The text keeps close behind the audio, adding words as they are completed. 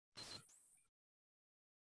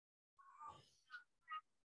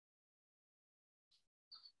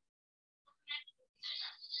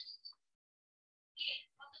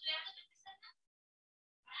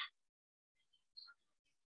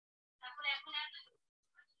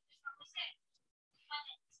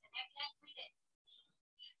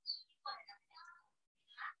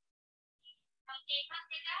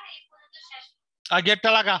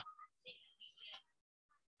গেটটা লাগা।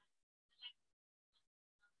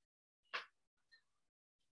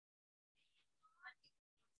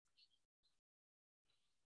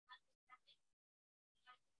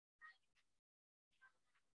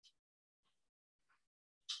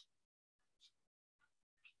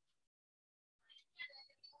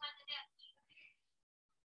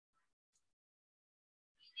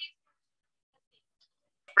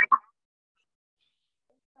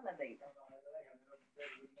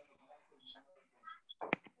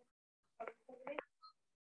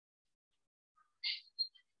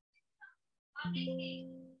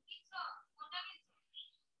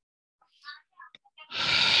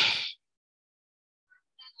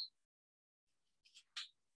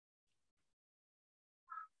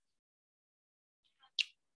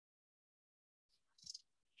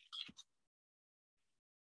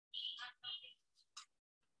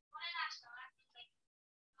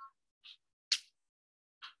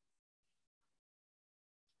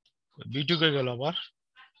 বিটু কে গেল আবার?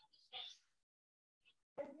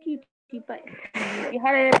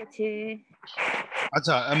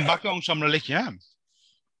 আচ্ছা, বাকি অংশ আমরা লিখি। হ্যাঁ,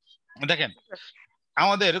 দেখেন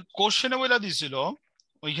আমাদের কোশ্চেনে বলে দিয়েছিল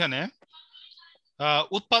ওইখানে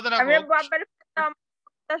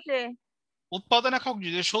উৎপাদন একক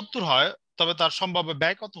যদি 70 হয় তবে তার সম্ভাব্য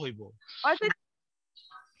ব্যয় কত হইব?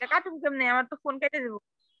 আমার তো ফোন কেটে দেব।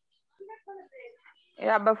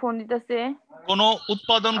 আব্বা ফোন দিতেছে। কোন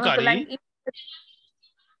উৎপাদনকারী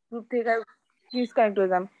গ্রুপ থেকে ডিসকানেক্ট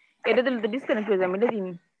হয়ে যাম। এটা দিলে তো ডিসকানেক্ট হয়ে যাম। এটা দিন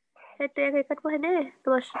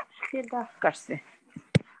কাটছে।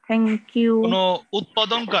 Thank you. কোন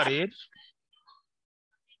উৎপাদনকারীর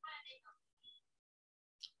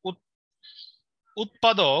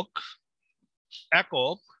উৎপাদক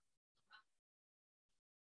একক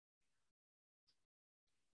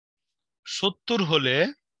 70 হলে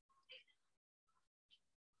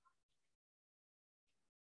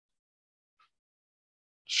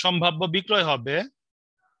সম্ভাব্য বিক্রয়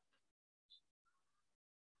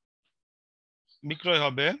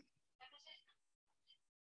হবে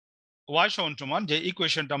y সমান যে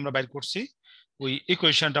ইকুয়েশনটা আমরা বাইর করছি ওই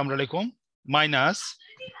ইকুয়েশনটা আমরা লিখুম মাইনাস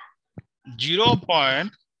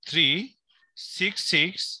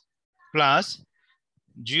 0.366 প্লাস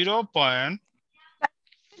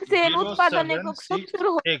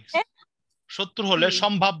 0.076x 70 হলে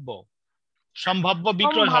সম্ভাব্য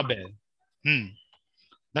বিক্রয় হবে।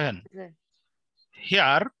 দেখেন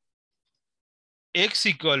হিয়ার x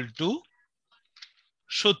ইকুয়াল টু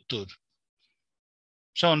 70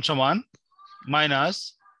 সমান মাইনাস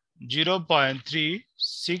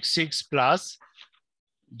 0.366 প্লাস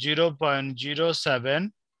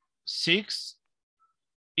 0.076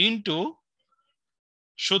 ইন্টু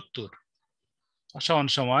 70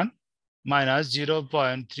 সমান মাইনাস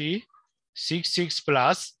 0.366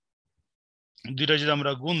 প্লাস দুইটা যদি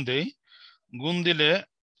আমরা গুণ দেই, গুণ দিলে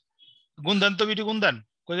গুণ দেন তো বিটি, গুণ দেন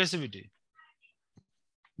কই গেছে বিটি?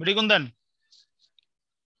 বিটি গুণ দেন।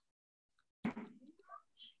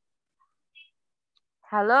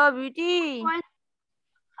 Hello beauty.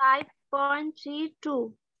 5.32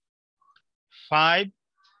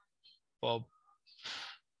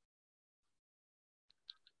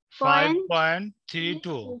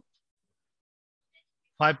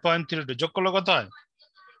 5.32 যোগ করলে কত হয়?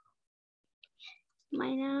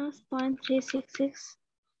 minus 0.366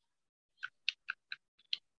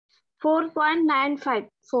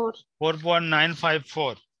 4.954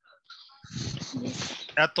 4.954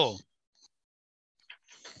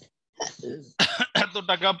 এত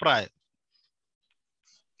টাকা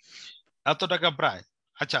প্রায়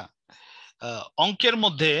আচ্ছা, অঙ্কের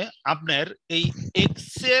মধ্যে আপনার এই এক্স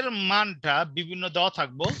এর মানটা বিভিন্ন দেওয়া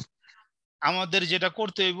থাকবো। আমাদের যেটা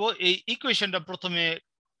করতে হইব এই ইকুয়েশনটা প্রথমে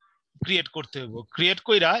ক্রিয়েট করতে হইব। ক্রিয়েট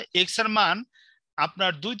কইরা এক্স এর মান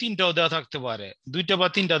আপনার 2-3টাও দেওয়া থাকতে পারে, 2টা বা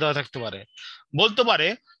 3টা দেওয়া থাকতে পারে। বলতে পারে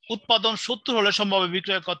উৎপাদন 70 হলে সম্ভাব্য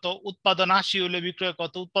বিক্রয় কত, উৎপাদন 80 হলে বিক্রয়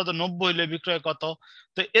কত, উৎপাদন 90 হলে বিক্রয় কত।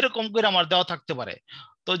 তো এরকম করে আমার দেওয়া থাকতে পারে।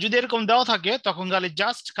 তো যদি এরকম দেওয়া থাকে তখন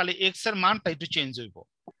খালি এক্স এর মানটা একটু চেঞ্জ হইব।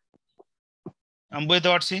 আমি বুঝতে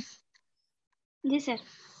পারছি? জি স্যার।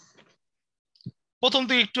 প্রথম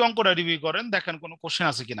থেকে একটু অঙ্কটা রিভিউ করেন, দেখেন কোনো কোশ্চেন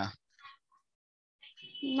আছে কিনা।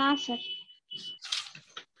 না স্যার।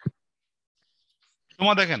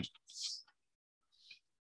 তোমার দেখেন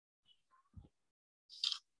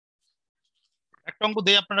একটা অঙ্ক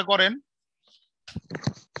দিয়ে আপনারা করেন।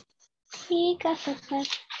 ঠিক আছে স্যার।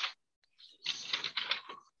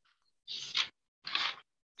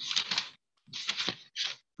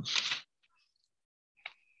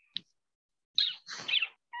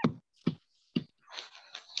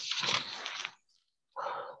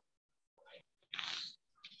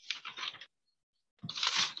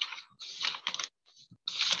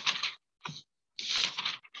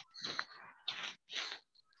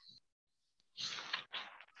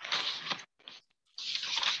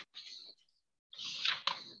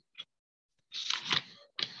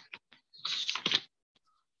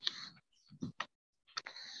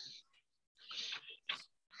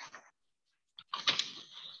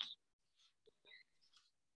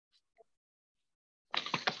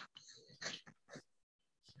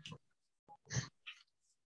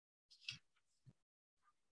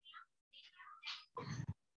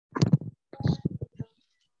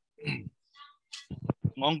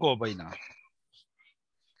 অঙ্ক পাই না।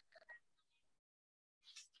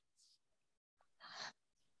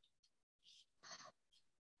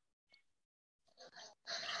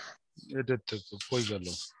 এটা তো কই গেল?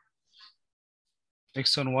 x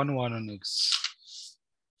on 1 1 on x।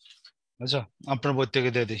 আচ্ছা আপনার বই থেকে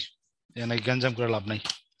দিয়ে দিই, এখানে গ্যাঞ্জাম করে লাভ নাই।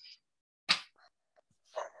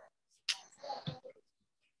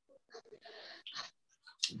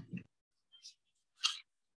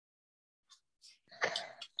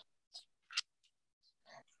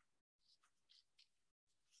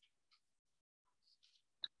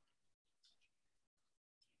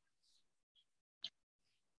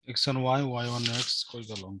 x on y y on x কই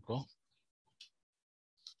গেল অঙ্ক?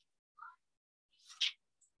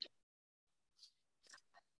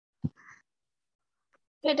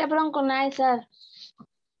 এটা অঙ্ক নাই স্যার।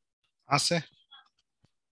 আছে,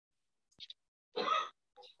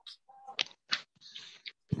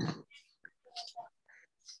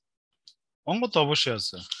 অঙ্ক তো অবশ্যই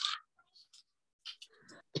আছে।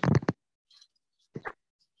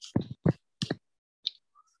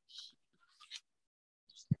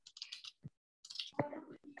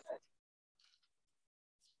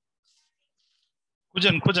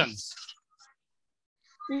 খুঁজেন খুঁজেন।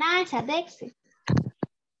 না স্যার দেখছি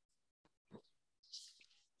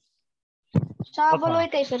সব কথা। ওই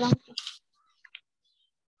টাইপের অঙ্ক।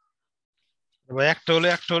 এবার একটা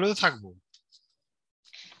হলে থাকবো।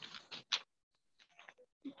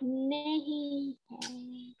 नहीं है।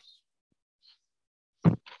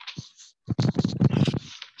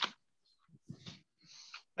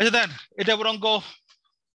 আচ্ছা দেন, এটা বড় অঙ্ক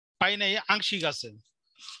পাই নাই, আংশিক আছে,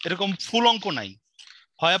 এরকম ফুল অঙ্ক নাই।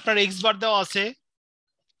 হয় আপনার এক্স বার দেওয়া আছে,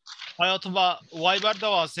 হয় অথবা ওয়াই বার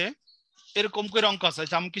দেওয়া আছে, এরকম করে অঙ্ক আছে।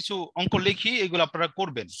 আমি কিছু অঙ্ক লিখি, এগুলো আপনারা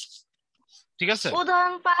করবেন, ঠিক আছে?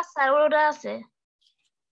 উদাহরণ 5 স্যার ওটা আছে।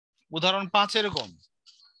 উদাহরণ 5 এরকম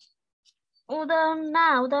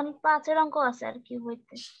উদাহরণ 5 এর অঙ্ক আছে আর কি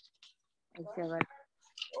হইতে।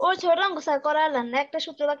 ওই ছোট অঙ্ক স্যার করালেন না, একটা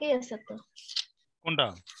সূত্র বাকি আছে তো। কোনটা?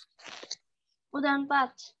 উদাহরণ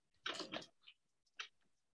 5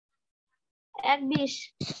 1:20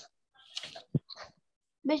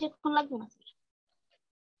 বেশিক্ষণ লাগবে না।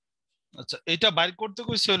 আচ্ছা এটা বাইর করতে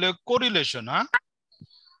কইছে হলো কোরিলেশন। হ্যাঁ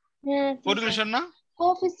হ্যাঁ কোরিলেশন না,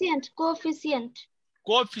 কোএফিসিয়েন্ট।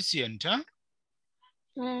 কোএফিসিয়েন্ট। হ্যাঁ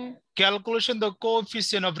হ্যাঁ calculation the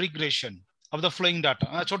coefficient of regression of the following data.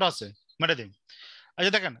 ছোট আছে, মেরে দিন।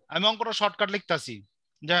 আচ্ছা দেখেন, আমি অঙ্কটা শর্টকাট লিখতাছি।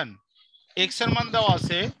 দেখেন এক্স এর মান দেওয়া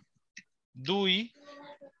আছে 2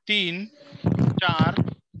 3 4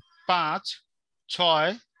 5 6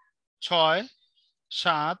 6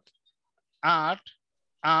 7 8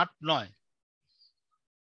 8 9।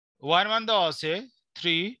 ওয়াই এর মান দেওয়া আছে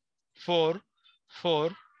 3 4 4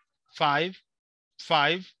 5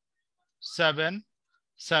 5 7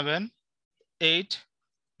 7 8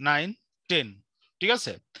 9 10। ঠিক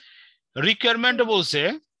আছে? রিকোয়ারমেন্ট বলছে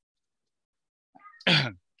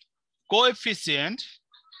coefficient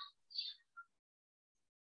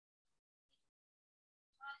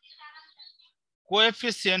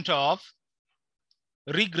of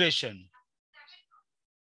regression.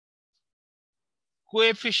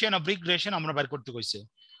 Coefficient of regression আমরা বের করতে কইছে,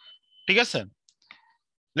 ঠিক আছে?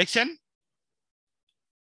 লিখছেন?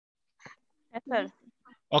 স্যার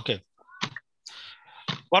ওকে,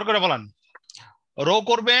 বার করে বলেন। রো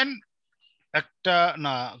করবেন একটা,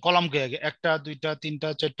 না কলাম কে আগে, একটা দুইটা তিনটা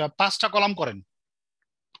চারটা পাঁচটা কলাম করেন।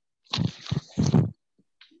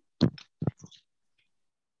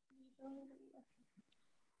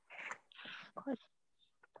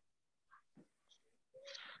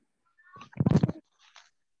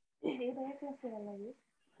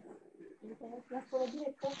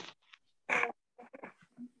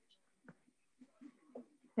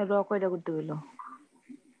 র কয়টা করতে বললো?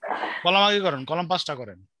 কলাম আগে করেন, কলাম পাঁচটা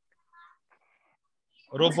করেন,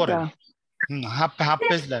 রো পরে হাফ হাফ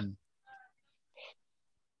পেজ দেন।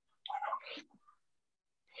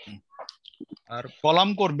 আর কলাম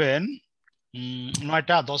করবেন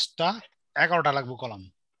 9টা 10টা 11টা লাগবে কলাম।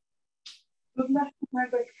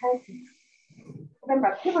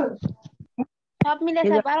 সব মিলে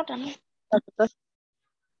স্যার 12টা না?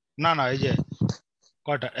 না না, এই যে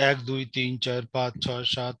কয়টা, 1 2 3 4 5 6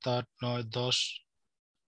 7 8 9 10,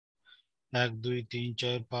 1 2 3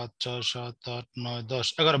 4 5 6 7 8 9 10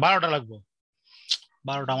 11 12টা লাগবে।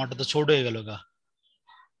 12টা আমারটা তো ছোট হয়ে গেল গা,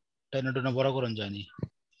 টেনে টেনে বড় করুন যায়নি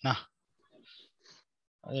না,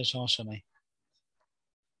 সমস্যা নাই।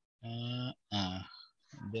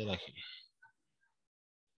 দিয়ে রাখি।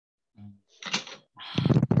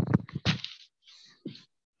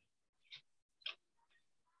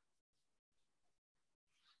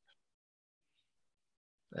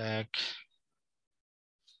 1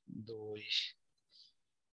 2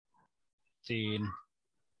 3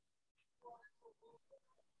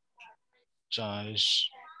 4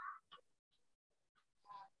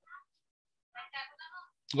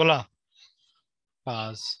 গোলা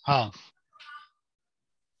 5 হ্যাঁ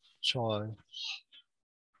 6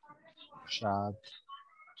 7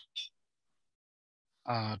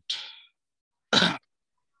 8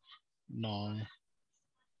 9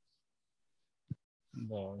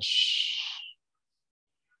 10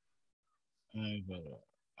 11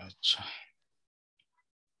 আচ্ছা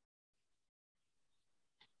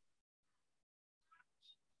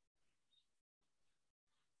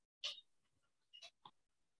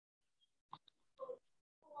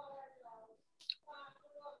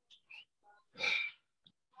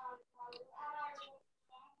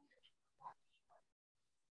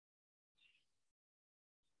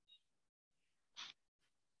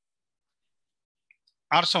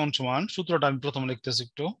আর সমান সমান সূত্রটা আমি প্রথমে লিখতেছি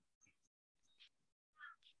একটু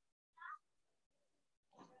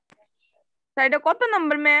স্যার এটা কত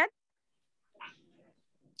নাম্বার ম্যাথ?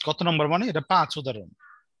 কত নম্বর মানে এটা 5 উদাহরণ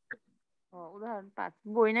উদাহরণ 5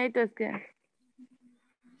 বই নাই তো আজকে।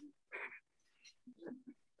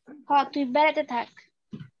 হ্যাঁ তুই বেড়াতে থাক।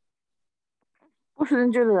 পরশুদিন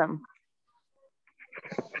চলে যাম।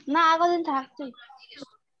 না আগদিন থাক তুই।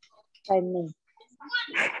 টাইম নেই।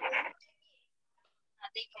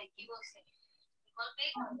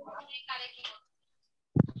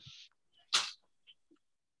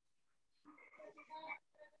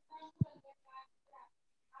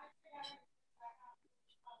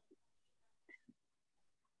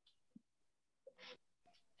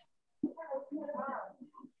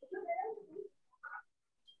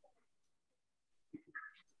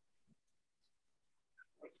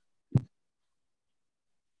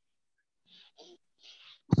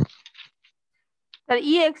 স্যার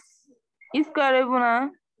ex স্কয়ার হইব না?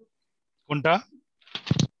 কোনটা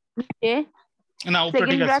এ না উপরে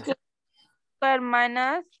সেকেন্ড ঠিক আছে ব্র্যাকেট স্কয়ার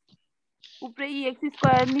মাইনাস উপরে ex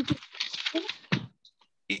স্কয়ার নিচে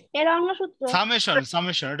এর অন্য সূত্র।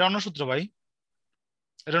 সামেশন এটা অন্য সূত্র ভাই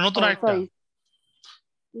এটা নতুন আরেকটা সরি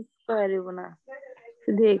স্কয়ার হইব না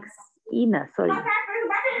শুধু x না সরি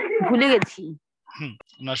ভুলে গেছি।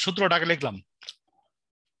 না সূত্রটাকে লিখলাম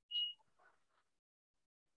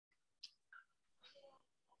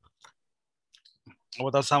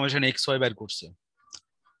আবার তার সামেশন এক্স ওয়াই বের করছে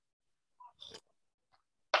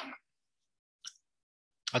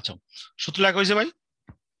আচ্ছা সূত্র লেখা হয়েছে ভাই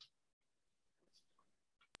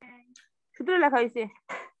সূত্র লেখা হয়েছে।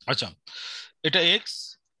 আচ্ছা এটা এক্স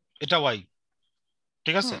এটা ওয়াই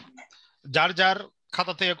ঠিক আছে যার যার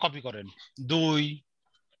খাতা থেকে কপি করেন 2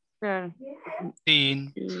 3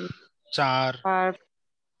 4 5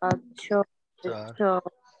 6 4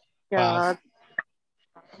 5 7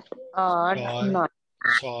 8 9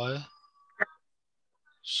 6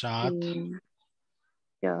 7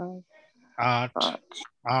 4 8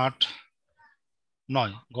 8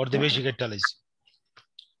 9 গড় দিয়ে বেশি কেটে লাইছি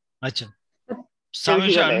আচ্ছা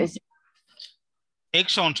সামেশন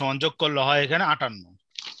এক্স সমান সমান যোগ করলে হয় এখানে 58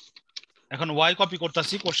 এখন ওয়াই কপি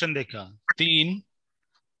করতেছি কোশ্চেন দেখা 3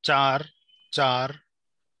 4 4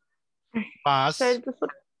 5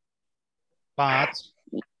 5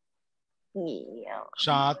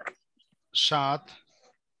 7 7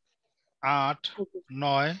 8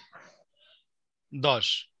 9 10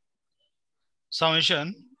 সামেশন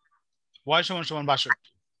ওয়াই সমান সমান 62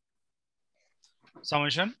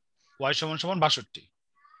 সামেশন ওয়াই সমান সমান 62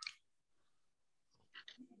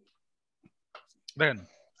 দেখেন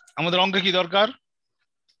আমাদের অঙ্কে কি দরকার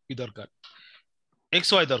এক্স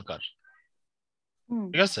ওয়াই দরকার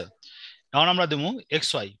ঠিক আছে এখন আমরা দেবো এক্স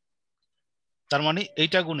ওয়াই তার মানে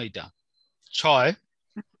এইটা গুণ এইটা 6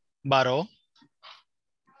 12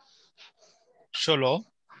 16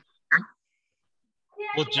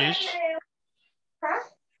 25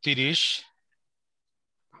 30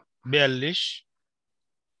 42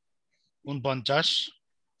 49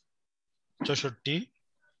 64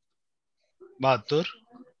 72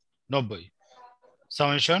 90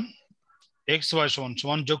 সামেশন এক্স ওয়াই সমান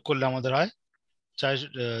সমান যোগ করলে আমাদের হয়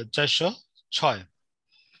 406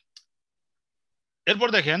 এরপর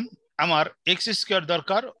দেখেন আমার এক্স স্কোয়ার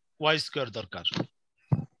দরকার ওয়াই স্কোয়ার দরকার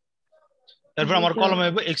এরপর আমার কলমে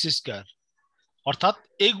হবে এক্স স্কোয়ার অর্থাৎ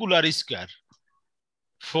এইগুলার স্কোয়ার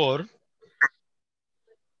 4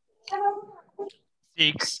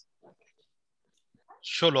 6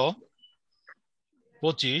 16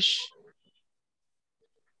 25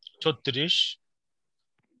 36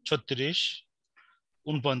 36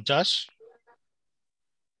 49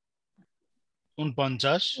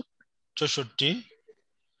 49 64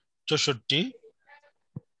 64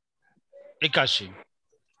 81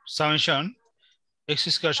 সামেশন x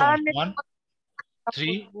স্কয়ার সমান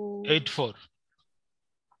 384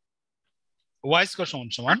 y স্কয়ার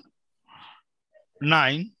সমান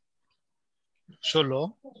 9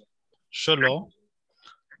 16 16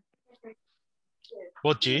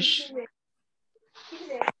 25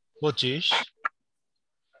 25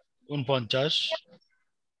 49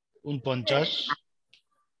 49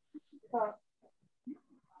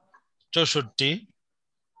 64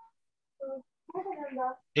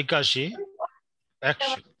 81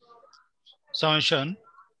 100 সামেশন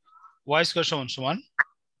y স্কয়ার সমান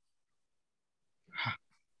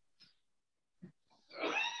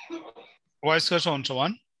y স্কয়ার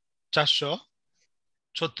সমান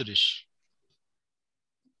 436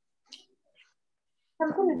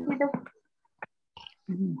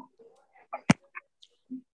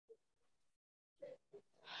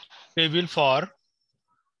 table for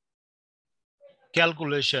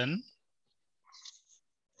calculation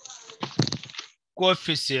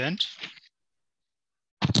coefficient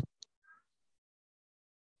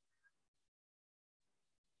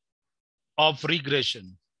of regression.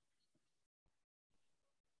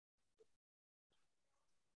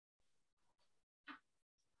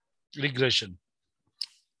 Regression.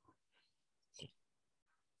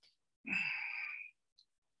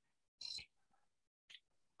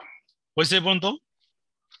 হয়েছে পর্যন্ত?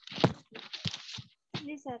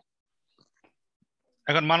 জি স্যার।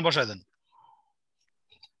 এখন মান বসায় দেন।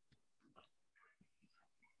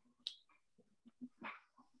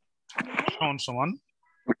 সমান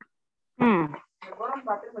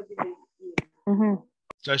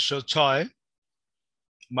 406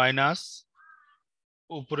 মাইনাস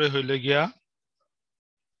উপরে হইলে গিয়া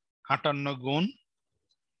 58 গুণ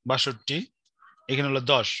 62 এখানে হলো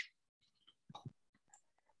 10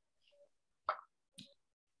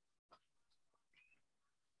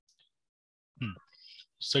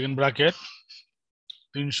 second bracket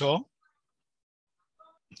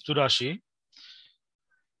 384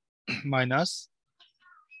 minus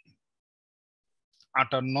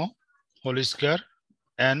 58 whole square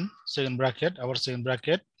n second bracket আবার সেকেন্ড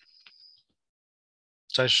ব্র্যাকেট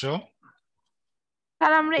 400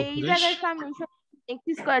 স্যার আমরা এই জায়গায় সামেশন x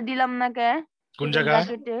স্কয়ার দিলাম না কে? কোন জায়গায়?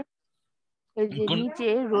 ব্র্যাকেটে এই যে নিচে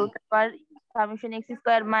রুট পার সামেশন x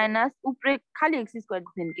স্কয়ার মাইনাস উপরে খালি x স্কয়ার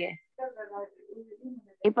দিবেন কে?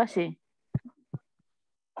 এই পাশে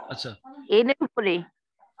আচ্ছা n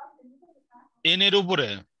এর উপরে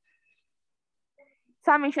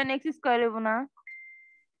সামেশন x স্কয়ার হবে না?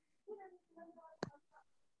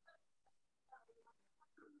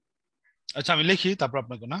 আচ্ছা আমি লিখি তারপর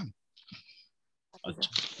আপনাকে না আচ্ছা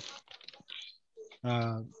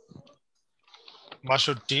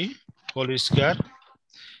 62 হোল স্কয়ার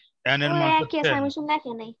n এর মান তো 10 সামেশন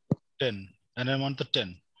লেখে নাই। 10 n এর মান তো 10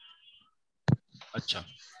 আচ্ছা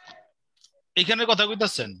এখানে কথা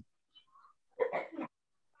কইতাছেন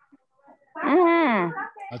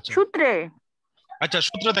আচ্ছা সূত্রে আচ্ছা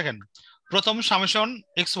সূত্র দেখেন প্রথম summation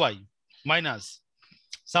xy minus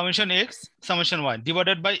summation x summation y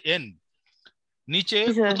divided by n নিচে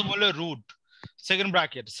প্রথম হলো root second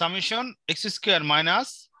bracket summation x square minus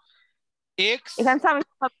x এখানে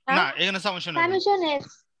সামেশন হবে না? না এখানে সামেশন হবে সামেশন x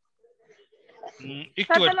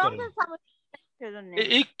একটু ওয়েট করেন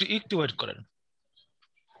একটু ওয়েট করেন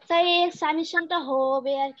তাই এই সামেশনটা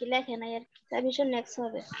হবে আর কি লেখে নাই আর সামেশন x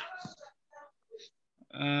হবে।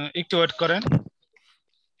 একটু ওয়েট করেন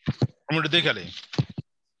আমি একটু দেখালি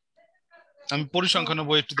আমি পরিসংখ্যান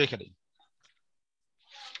বই একটু দেখালি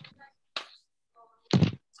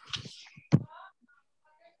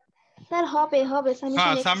স্যার হবে সামেশন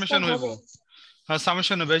হ্যাঁ x সামেশন হইব হ্যাঁ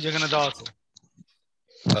সামেশন হবে যেখানে দেওয়া আছে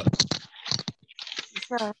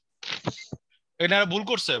এটা ভুল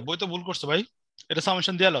করছে বই তো ভুল করছে ভাই এটা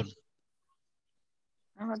সামেশন দিয়ে লন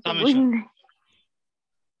সামেশন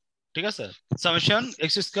ঠিক আছে summation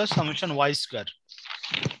x square summation y square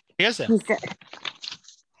ঠিক আছে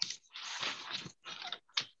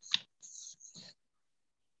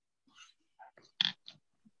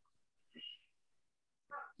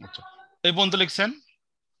আচ্ছা এই পর্যন্ত লিখছেন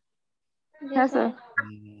হ্যাঁ স্যার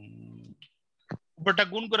উপরটা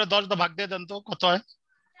গুণ করে 10 দা ভাগ দিয়ে দেন তো কত হয়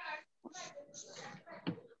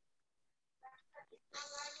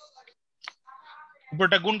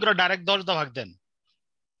উপরটা গুণ করে ডাইরেক্ট 10 দা ভাগ দেন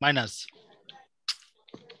মাইনাস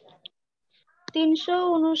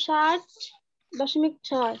 359.6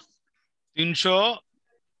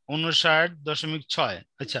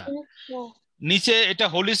 359.6 আচ্ছা নিচে এটা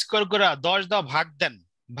হোল স্কয়ার করে 10 দা ভাগ দেন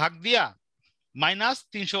ভাগ দিয়া মাইনাস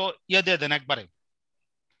 300 ইয়া দিয়ে দেন একবারে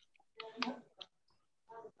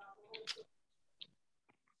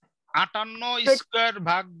 58 স্কয়ার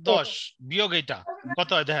ভাগ 10 বিয়োগ এটা কত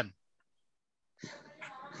হয় দেখেন।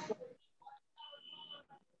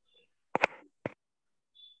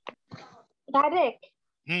 ডাইরেক্ট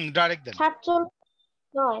ডাইরেক্ট দেন।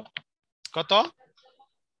 47.9 কত?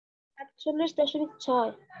 47.6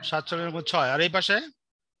 47.6 আর এই পাশে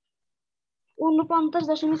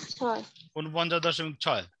 49.6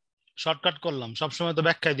 49.6 শর্টকাট করলাম, সবসময় তো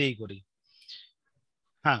ব্যাখ্যা দিয়েই করি।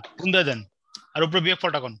 হ্যাঁ কোন দিয়ে দেন আর উপরে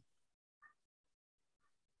বিয়োগফলটা কোন?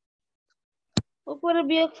 উপরে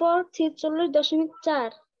বিয়োগফল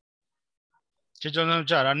 46.4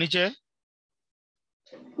 46.4 আর নিচে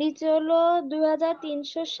নিচে হলো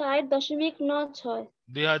 2360.96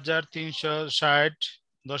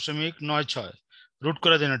 2360.96 রুট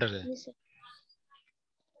করে দেন এটারে। নিচে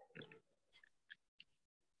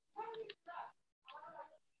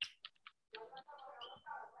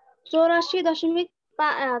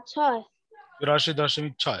 84.6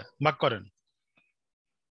 84.6 ভাগ করেন।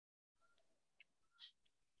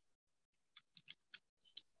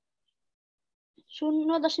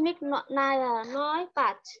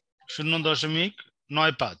 0.95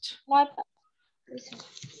 0.95।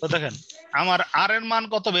 তো দেখেন আমার আর এর মান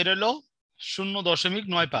কত বের হলো?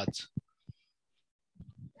 0.95।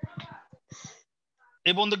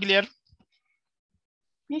 এই বন্ধু ক্লিয়ার?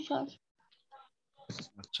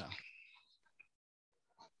 আচ্ছা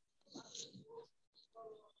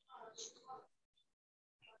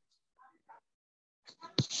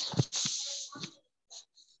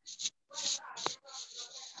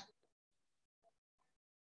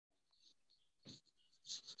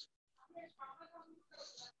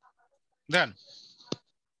দেন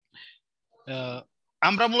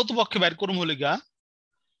আমরা মূলত পক্ষে বের করুম হলো গিয়া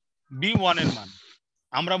B1 এর মান।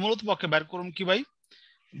 আমরা মূলত পক্ষে বের করুম কি ভাই?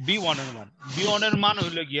 B1 এর মান। B1 এর মান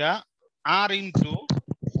হলো গিয়া R into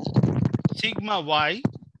sigma Y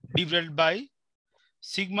divided by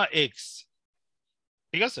sigma X,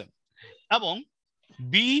 ঠিক আছে? এবং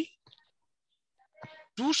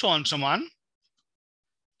B2 সমান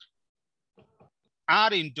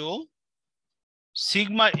R ইনটু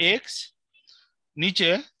সিগমা X নিচে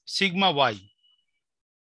সিগমা Y।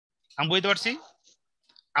 আমি বুঝতে পারছি?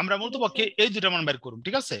 আমরা মূলত পক্ষে এই দুটা মান বের করুম,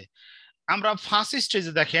 ঠিক আছে? আমরা ফার্স্ট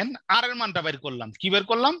স্টেজে দেখেন আর এর মানটা বের করলাম। কি বের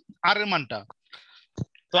করলাম? আর এর মানটা।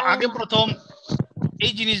 তো আগে প্রথম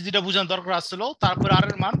এই জিনিস দুটা বোঝানো দরকার আসছিল, তারপরে আর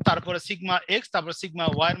এর মান, তারপরে সিগমা এক্স, তারপরে সিগমা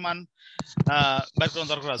ওয়াই এর মান বের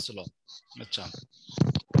করানো দরকার আসছিল। আচ্ছা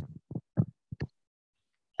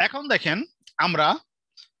এখন দেখেন আমরা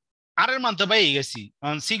আর এর মান তো পেয়ে গেছি,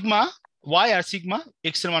 সিগমা ওয়াই আর সিগমা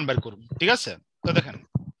এক্স এর মান বের করুন, ঠিক আছে? তো দেখেন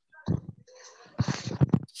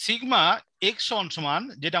সিগমা এক্স সমান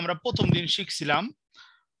যেটা আমরা প্রথম দিন শিখছিলাম,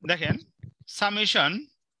 দেখেন summation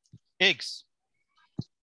x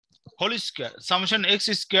whole square, summation x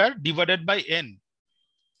square divided by N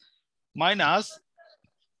minus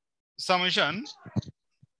summation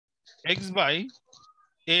x by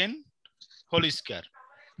n whole square.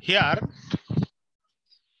 Here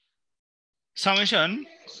summation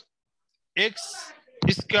x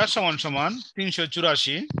square সমান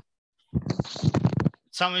 384,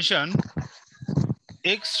 summation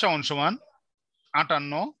x সমান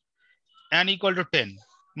 58, n equal to 10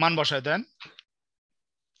 মান বসায় দেন।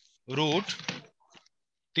 রুট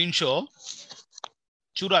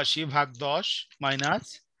 384 ভাগ 10 মাইনাস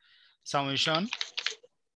সামেশন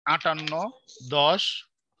 58 10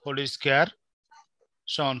 হোল স্কয়ার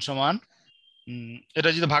সমান এটা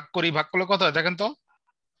যদি ভাগ করি, ভাগ করলে কত হয় দেখেন তো?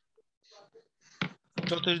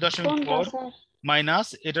 34.4 মাইনাস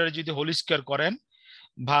এটার যদি হোল স্কয়ার করেন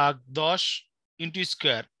ভাগ 10 ইনটু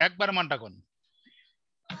স্কয়ার, একবার মানটা কোন?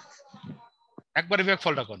 একবারে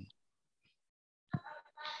বিয়োগফলটা কোন?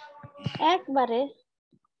 একবারে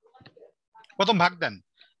প্রথম ভাগ দেন,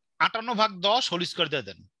 58 ভাগ 10 হোল স্কয়ার দিয়ে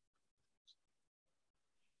দেন।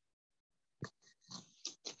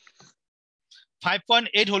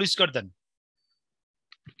 5.8 হোল স্কয়ার দেন।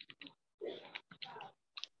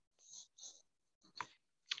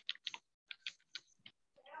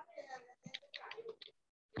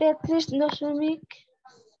 তেত্রিশ দশমিক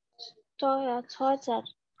 64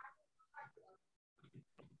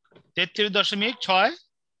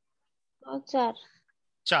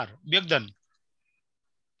 33.64 বিয়োগ দেন।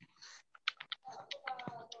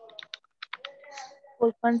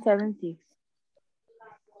 4.76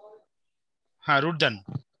 হ্যাঁ রুট দেন।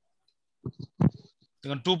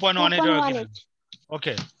 দেখুন 2.18।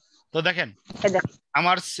 ওকে তো দেখেন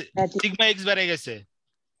আমার সিগমা এক্স বেড়ে গেছে।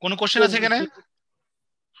 কোন কোশ্চেন আছে এখানে?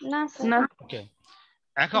 না স্যার। ওকে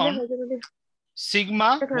এখন সিগমা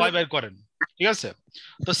ওয়াই বের করেন, ঠিক আছে?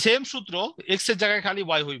 তো সেম সূত্র এক্স এর জায়গায় খালি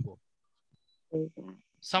ওয়াই হইব।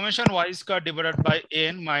 summation y square divided by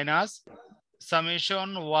n minus summation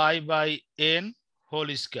y by n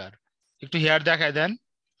whole square. একটু here দেখায় দেন।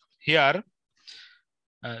 Here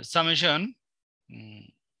summation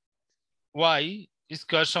y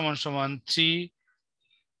square সমান সমান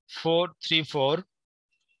 3434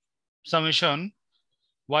 summation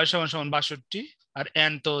y সমান সমান 62 আর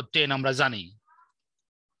n তো 10 আমরা জানি।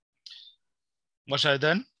 বসায়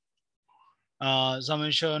দেন।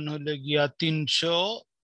 সামেশন হলে গিয়া 300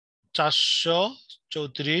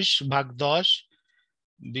 434 ভাগ 10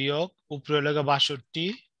 বিয়োগ উপরে হলে 62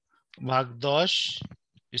 ভাগ 10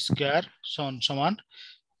 স্কয়ার সমান সমান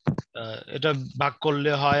এটা ভাগ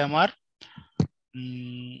করলে হয় আমার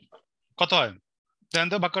কত হয় জানেন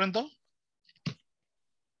তো? ভাগ করেন তো।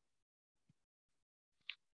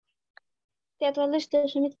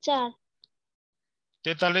 43.4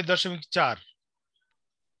 43.4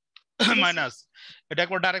 মাইনাস এটা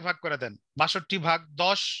একবার ডাইরেক্ট ভাগ করে দেন। 62 ভাগ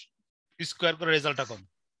 10 স্কয়ার করে রেজাল্টটা কোন?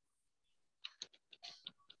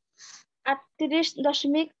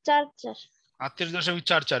 38.44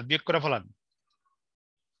 38.44 বিয়োগ করে ফেলান।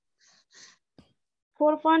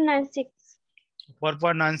 4.96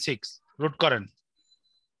 4.96 রুট করেন।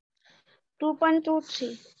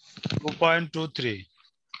 2.23 2.23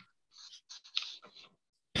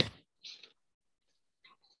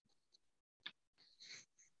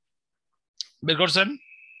 বের করছেন?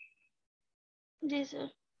 জি স্যার।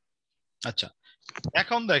 আচ্ছা,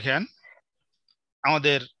 এখন দেখেন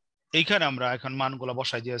আমাদের এইখানে আমরা এখন মানগুলো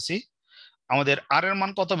বসাই দিয়েছি। আমাদের আর এর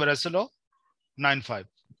মান কত বেড়েছিল? 95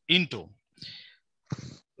 into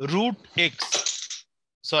root x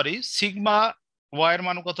sorry sigma Y এর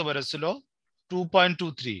মান কত বেড়েছিল?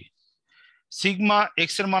 2.23 সিগমা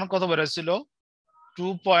এক্স এর মান কত বেড়েছিল?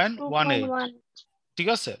 2.18 ঠিক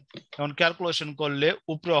আছে। এখন ক্যালকুলেশন করলে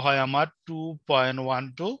উপরে হয় আমার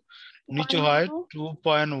 2.12 নিচে হয়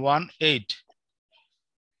 2.18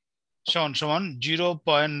 সমান সমান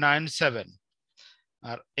 0.97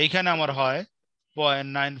 আর এইখানে আমার হয়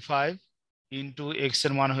 0.95 ইন্টু এক্স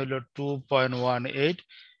এর মান হইল 2.18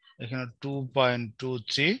 এখানে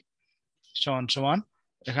 2.23 সমান সমান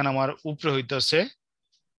এখানে আমার উপরে হইতেছে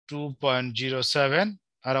 2.07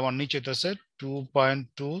 আর আমার নিচে হইতেছে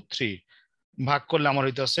 2.23 ভাগ করলে আমার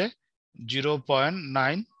হইতেছে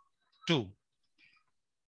 0.92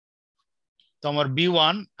 তো আমার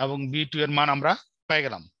B1 এবং B2 এর মান আমরা পেয়ে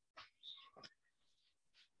গেলাম।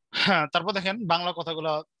 হ্যাঁ, তারপর দেখেন বাংলা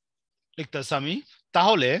কথাগুলো লিখতেছি আমি।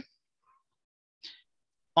 তাহলে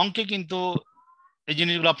অঙ্কে কিন্তু এই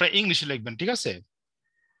জিনিসগুলো আপনারা ইংলিশে লিখবেন, ঠিক আছে?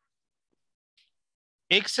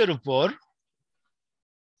 এক্স এর উপর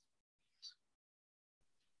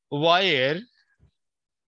ওয়াই এর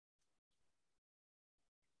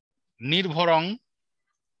নির্ভরাঙ্ক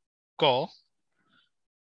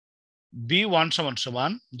B1 সমান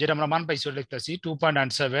সমান যেটা আমরা মান পাইছি লিখতেছি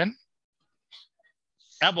 2.97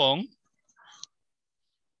 এবং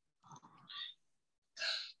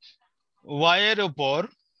ওয়াই এর উপর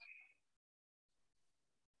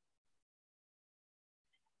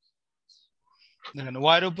দেখেন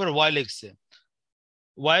ওয়াই এর উপর ওয়াই লিখছে,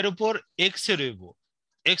 ওয়াই এর উপর এক্স এর রইব,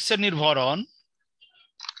 এক্স এর নির্ভরণ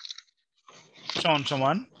সমান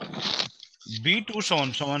সমান B2 সমান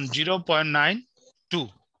সমান 0.92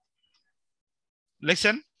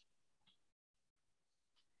 লিখছেন?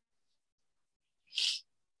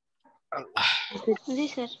 জি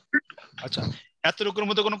স্যার। আচ্ছা, এতটুকুর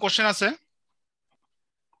মধ্যে কোনো কোশ্চেন আছে?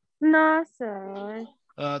 না স্যার।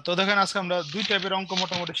 তো দেখেন আজকে আমরা দুই টাইপের অঙ্ক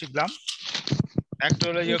মোটামুটি শিখলাম। একটা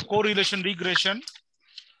হলো কোরিলেশন রিগ্রেশন,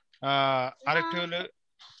 আরেকটা হলো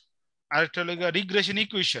রিগ্রেশন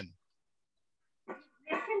ইকুয়েশন,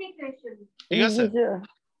 ঠিক আছে?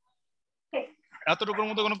 এতটুকুর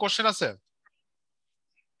মধ্যে কোনো কোশ্চেন আছে?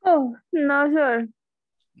 না স্যার।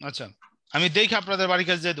 আচ্ছা, আমি দেখি আপনাদের বাড়ির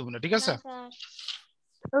কাছে যেয়ে দেবো না, ঠিক আছে?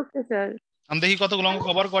 Okay sir. আমি দেখি কতগুলো অঙ্ক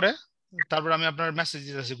কভার করে, তারপর আমি আপনার মেসেজ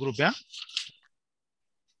দিতেছি গ্রুপে।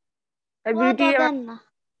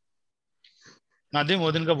 না দিম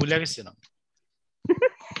ওদিনকে ভুলে গেছিলাম,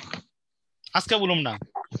 আজকে বলুম না।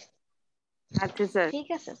 আচ্ছা স্যার, ঠিক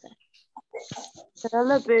আছে স্যার।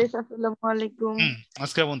 আল্লাহ হাফেজ। আসসালামু আলাইকুম।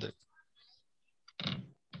 আজকে বন্ধু।